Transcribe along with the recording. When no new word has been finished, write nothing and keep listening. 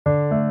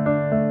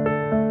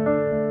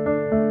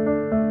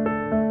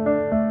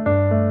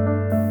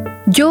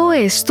Yo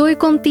estoy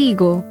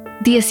contigo,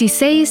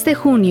 16 de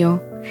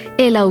junio,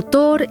 el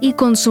autor y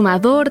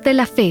consumador de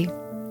la fe.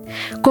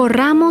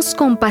 Corramos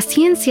con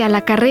paciencia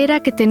la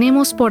carrera que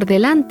tenemos por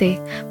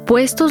delante,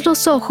 puestos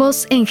los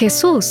ojos en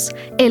Jesús,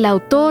 el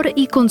autor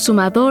y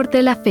consumador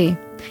de la fe.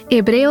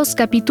 Hebreos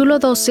capítulo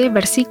 12,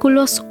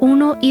 versículos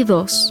 1 y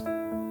 2.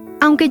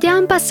 Aunque ya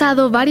han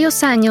pasado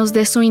varios años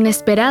de su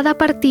inesperada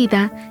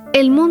partida,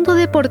 el mundo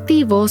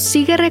deportivo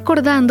sigue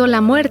recordando la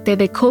muerte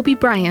de Kobe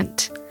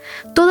Bryant.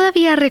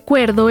 Todavía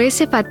recuerdo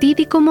ese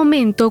fatídico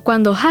momento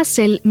cuando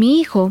Hazel, mi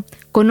hijo,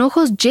 con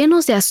ojos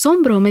llenos de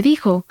asombro, me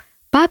dijo: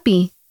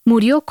 «Papi,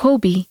 murió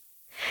Kobe».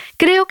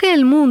 Creo que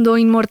el mundo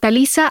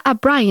inmortaliza a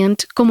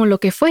Bryant como lo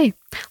que fue,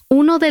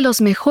 uno de los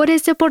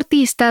mejores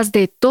deportistas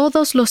de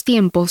todos los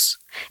tiempos.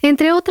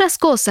 Entre otras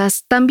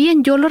cosas,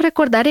 también yo lo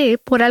recordaré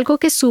por algo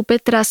que supe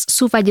tras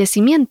su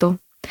fallecimiento.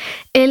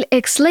 El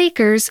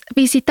ex-Lakers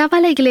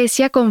visitaba la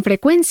iglesia con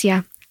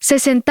frecuencia. Se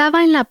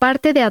sentaba en la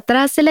parte de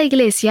atrás de la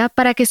iglesia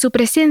para que su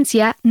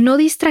presencia no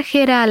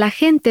distrajera a la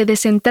gente de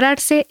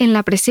centrarse en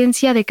la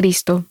presencia de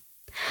Cristo.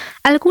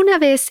 ¿Alguna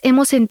vez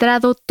hemos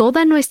centrado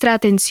toda nuestra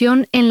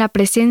atención en la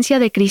presencia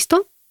de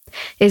Cristo?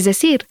 Es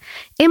decir,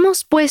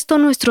 ¿hemos puesto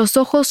nuestros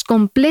ojos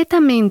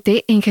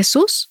completamente en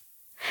Jesús?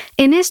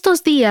 En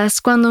estos días,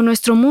 cuando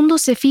nuestro mundo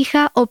se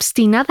fija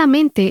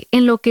obstinadamente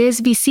en lo que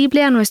es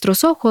visible a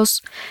nuestros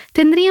ojos,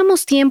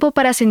 ¿tendríamos tiempo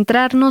para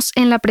centrarnos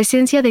en la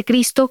presencia de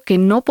Cristo que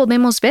no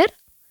podemos ver?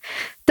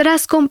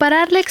 Tras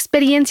comparar la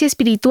experiencia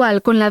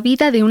espiritual con la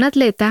vida de un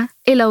atleta,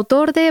 el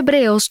autor de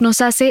Hebreos nos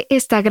hace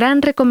esta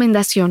gran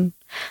recomendación.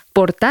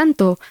 Por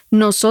tanto,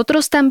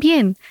 nosotros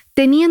también,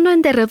 teniendo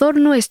en derredor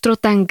nuestro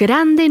tan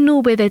grande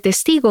nube de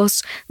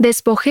testigos,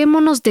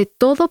 despojémonos de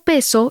todo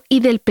peso y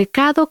del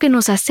pecado que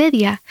nos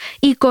asedia,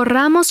 y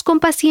corramos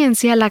con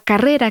paciencia la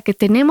carrera que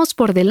tenemos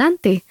por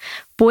delante,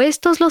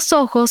 puestos los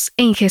ojos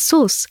en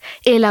Jesús,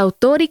 el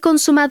autor y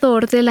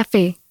consumador de la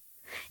fe.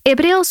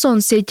 Hebreos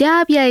 11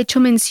 ya había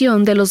hecho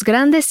mención de los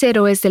grandes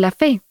héroes de la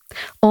fe,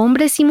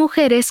 hombres y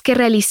mujeres que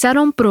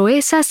realizaron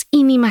proezas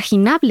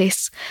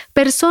inimaginables,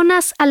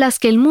 personas a las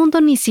que el mundo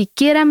ni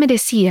siquiera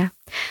merecía,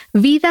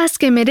 vidas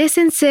que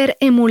merecen ser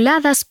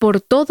emuladas por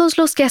todos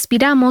los que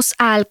aspiramos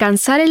a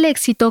alcanzar el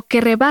éxito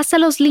que rebasa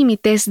los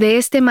límites de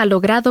este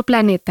malogrado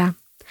planeta.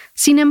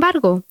 Sin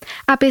embargo,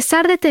 a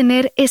pesar de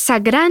tener esa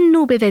gran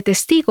nube de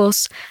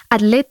testigos,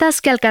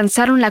 atletas que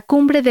alcanzaron la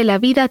cumbre de la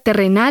vida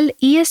terrenal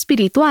y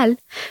espiritual,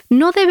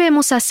 no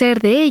debemos hacer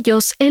de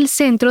ellos el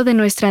centro de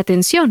nuestra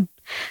atención.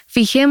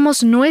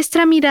 Fijemos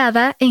nuestra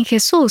mirada en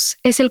Jesús,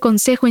 es el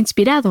consejo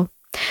inspirado.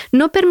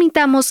 No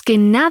permitamos que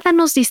nada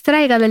nos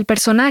distraiga del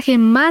personaje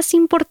más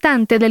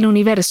importante del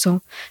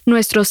universo,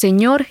 nuestro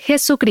Señor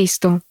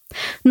Jesucristo.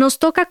 Nos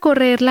toca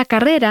correr la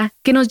carrera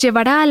que nos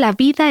llevará a la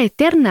vida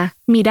eterna,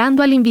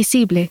 mirando al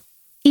invisible.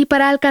 Y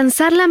para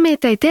alcanzar la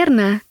meta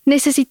eterna,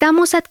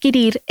 necesitamos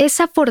adquirir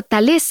esa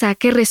fortaleza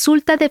que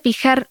resulta de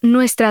fijar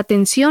nuestra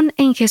atención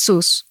en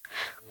Jesús.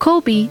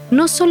 Kobe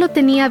no solo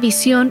tenía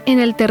visión en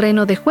el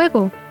terreno de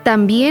juego,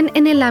 también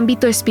en el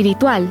ámbito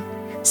espiritual.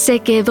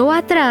 Se quedó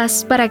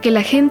atrás para que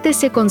la gente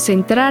se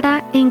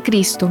concentrara en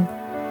Cristo.